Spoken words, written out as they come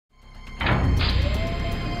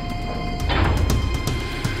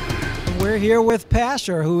We're here with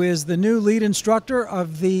Pashur, who is the new lead instructor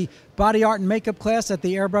of the body art and makeup class at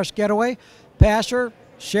the Airbrush Getaway. Pashur,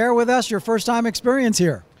 share with us your first time experience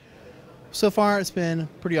here. So far, it's been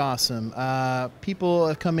pretty awesome. People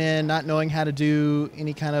have come in not knowing how to do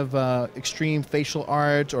any kind of extreme facial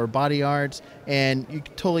art or body art, and you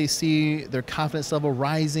can totally see their confidence level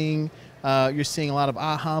rising. You're seeing a lot of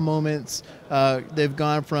aha moments. They've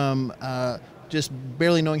gone from just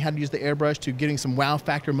barely knowing how to use the airbrush to getting some wow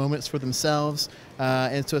factor moments for themselves.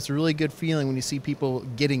 And so it's a really good feeling when you see people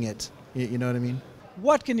getting it. You know what I mean?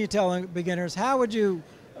 What can you tell beginners? How would you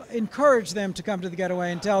encourage them to come to the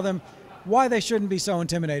Getaway and tell them why they shouldn't be so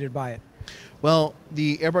intimidated by it? Well,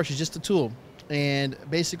 the airbrush is just a tool. And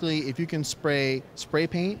basically, if you can spray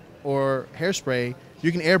paint or hairspray,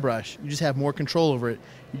 you can airbrush. You just have more control over it.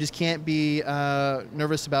 You just can't be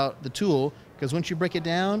nervous about the tool, because once you break it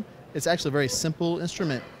down, it's actually a very simple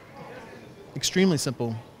instrument. Extremely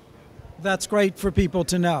simple. That's great for people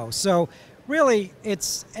to know. So really,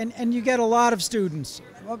 it's, and you get a lot of students,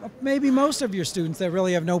 maybe most of your students that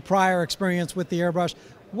really have no prior experience with the airbrush.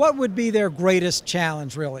 What would be their greatest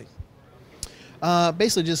challenge, really?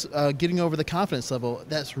 Basically just getting over the confidence level.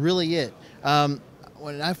 That's really it.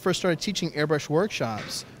 When I first started teaching airbrush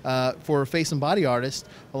workshops for face and body artists,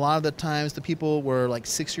 a lot of the times the people were like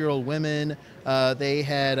 6-year-old women. They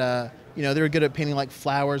had, they were good at painting like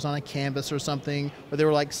flowers on a canvas or something, or they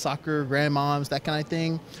were like soccer grandmoms, that kind of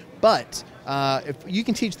thing. But if you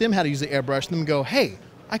can teach them how to use the airbrush, and then go, hey,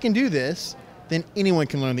 I can do this, then anyone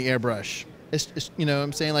can learn the airbrush. It's,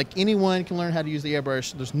 I'm saying, like, anyone can learn how to use the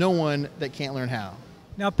airbrush. There's no one that can't learn how.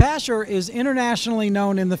 Now, Pashur is internationally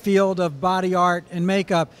known in the field of body art and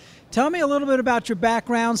makeup. Tell me a little bit about your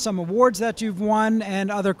background, some awards that you've won,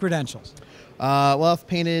 and other credentials. Well, I've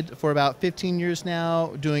painted for about 15 years now,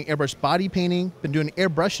 doing airbrush body painting. Been doing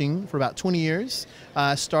airbrushing for about 20 years.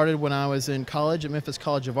 Started when I was in college at Memphis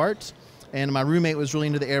College of Art, and my roommate was really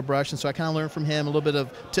into the airbrush, and so I kind of learned from him a little bit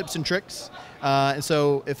of tips and tricks. And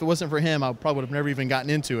so if it wasn't for him, I probably would have never even gotten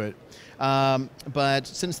into it. But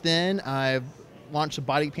since then, I've launched a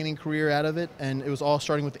body painting career out of it, and it was all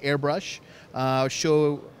starting with the airbrush.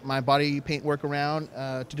 Show my body paint work around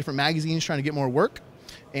to different magazines, trying to get more work.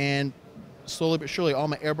 And slowly but surely, all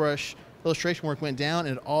my airbrush illustration work went down,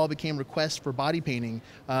 and it all became requests for body painting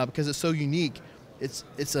because it's so unique.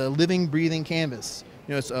 It's a living, breathing canvas.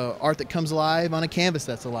 It's art that comes alive on a canvas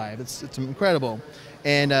that's alive. It's incredible.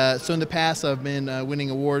 And so in the past, I've been winning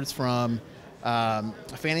awards from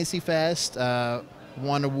Fantasy Fest,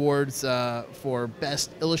 won awards for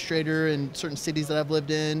Best Illustrator in certain cities that I've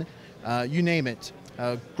lived in, you name it.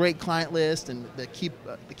 Great client list, and that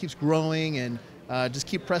keeps growing, and just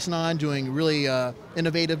keep pressing on, doing really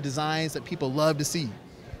innovative designs that people love to see.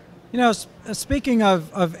 Speaking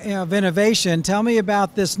of innovation, tell me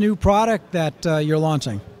about this new product that you're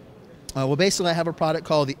launching. Well, basically, I have a product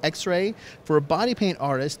called the X-Ray for body paint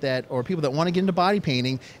artists or people that want to get into body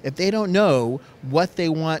painting. If they don't know what they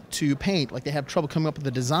want to paint, like they have trouble coming up with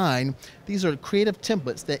a design, these are creative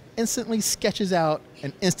templates that instantly sketches out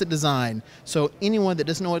an instant design. So anyone that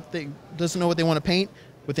doesn't know what they want to paint,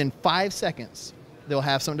 within 5 seconds, they'll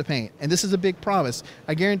have something to paint. And this is a big promise.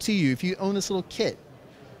 I guarantee you, if you own this little kit,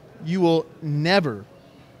 you will never,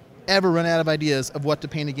 ever run out of ideas of what to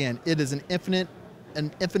paint again. It is an infinite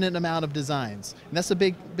amount of designs. And that's a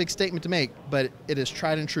big statement to make, but it is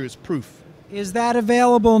tried and true. It's proof. Is that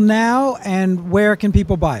available now, and where can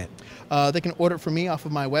people buy it? They can order it from me off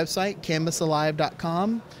of my website,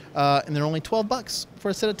 canvasalive.com, and they're only $12 for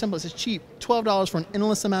a set of templates. It's cheap. $12 for an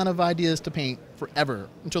endless amount of ideas to paint forever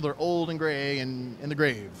until they're old and gray and in the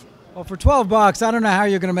grave. Well, for $12, I don't know how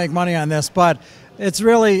you're going to make money on this, but it's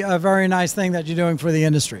really a very nice thing that you're doing for the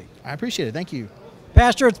industry. I appreciate it. Thank you.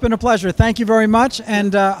 Pashur, it's been a pleasure. Thank you very much,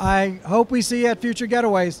 and I hope we see you at future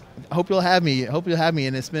getaways. I hope you'll have me.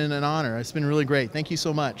 And it's been an honor. It's been really great. Thank you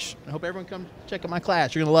so much. I hope everyone come check out my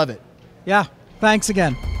class. You're going to love it. Yeah, thanks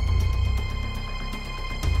again.